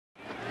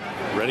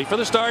Ready for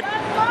the start.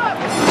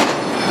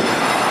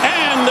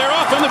 And they're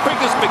off on the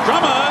Preakness. Big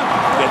Drama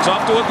gets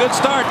off to a good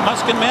start.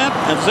 Muskin Man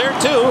is there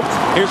too.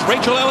 Here's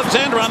Rachel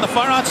Alexandra on the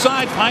far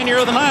outside, Pioneer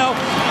of the Nile.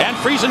 And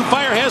Freezing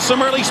Fire has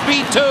some early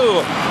speed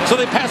too. So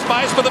they pass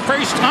by us for the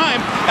first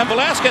time. And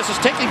Velasquez is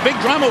taking Big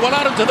Drama well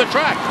out into the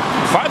track.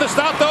 Farthest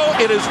out though,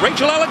 it is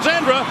Rachel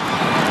Alexandra.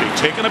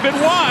 They're taking a bit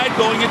wide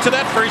going into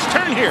that first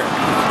turn here.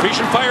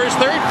 Freezing Fire is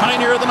third,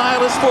 Pioneer of the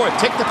Nile is fourth.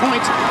 Take the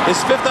Point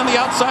is fifth on the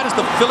outside as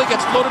the filly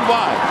gets floated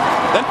wide.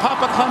 Then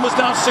Papa Clem was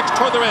down sixth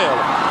toward the rail.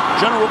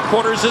 General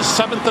Quarters is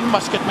seventh and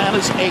Musket Man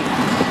is eighth.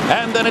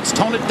 And then it's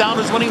Tone It Down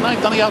is winning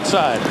ninth on the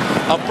outside.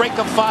 A break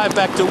of five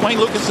back to Wayne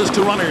Lucas's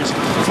two runners,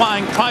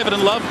 Flying Private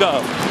and Love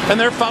Gov. And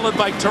they're followed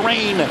by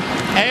Terrain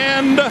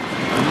and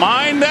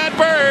Mind That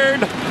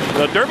Bird.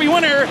 The Derby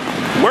winner,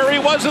 where he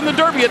was in the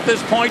Derby at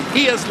this point,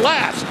 he is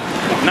last.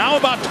 Now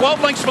about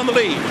 12 lengths from the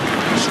lead.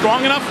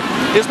 Strong enough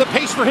is the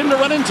pace for him to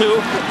run into.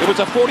 It was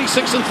a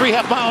 46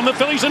 3/2 mile, and the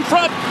filly's in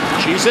front.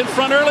 She's in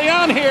front early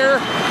on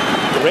here.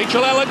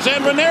 Rachel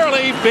Alexandra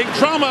narrowly. Big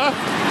Drama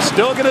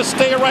still going to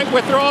stay right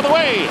with her all the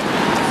way.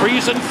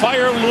 Freezing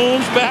Fire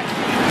looms back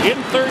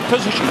in third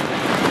position.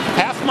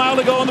 Half mile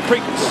to go in the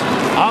Preakness.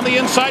 On the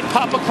inside,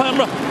 Papa Clem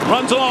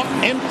runs along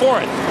in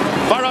fourth.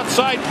 Far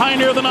outside,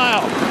 Pioneer of the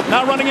Nile.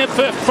 Now running in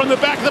fifth. From the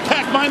back of the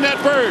pack, Mind That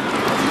Bird.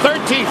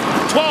 13th,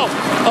 12th,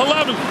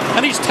 11th,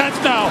 and he's 10th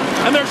now.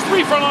 And there's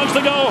 3 furlongs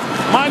to go.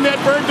 Mind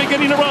That Bird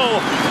beginning to roll.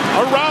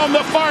 Around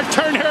the far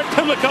turn here at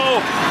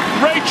Pimlico.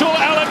 Rachel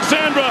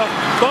Alexandra,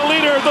 the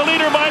leader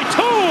by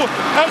 2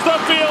 as the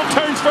field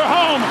turns for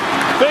home.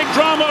 Big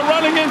Drama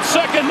running in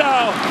second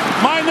now.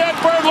 Mind That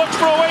Bird looks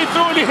for a way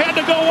through, and he had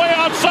to go way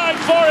outside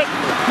for it.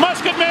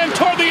 Musket Man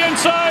toward the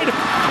inside.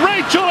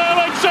 Rachel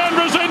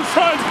Alexandra's in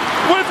front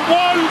with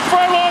 1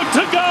 furlong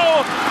to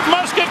go.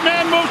 Musket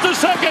Man moves to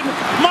second.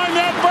 Mind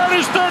That Bird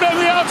is third on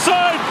the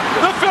outside.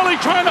 The filly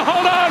trying to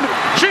hold on.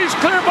 She's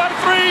clear by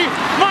 3.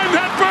 Mind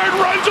That Bird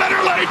runs at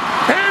her late.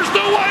 Here's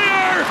the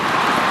wire.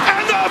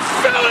 And the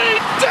filly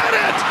did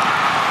it!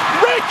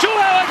 Rachel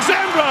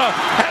Alexandra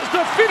has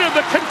defeated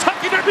the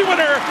Kentucky Derby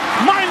winner,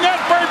 Mind That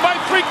Bird, by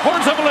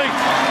 3/4 of a length.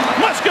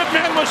 Musket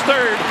Man was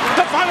third.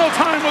 The final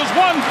time was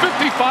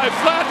 1:55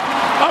 flat.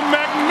 A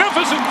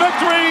magnificent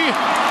victory,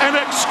 an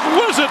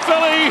exquisite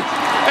filly,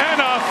 and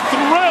a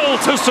thrill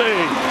to see.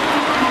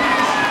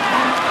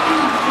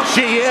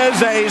 She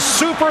is a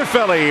super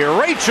filly,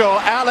 Rachel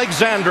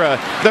Alexandra,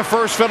 the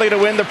first filly to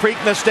win the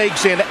Preakness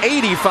Stakes in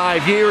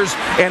 85 years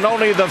and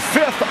only the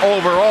 5th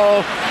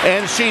overall.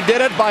 And she did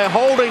it by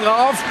holding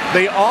off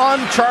the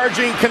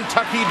on-charging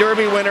Kentucky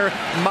Derby winner,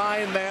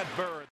 Mind That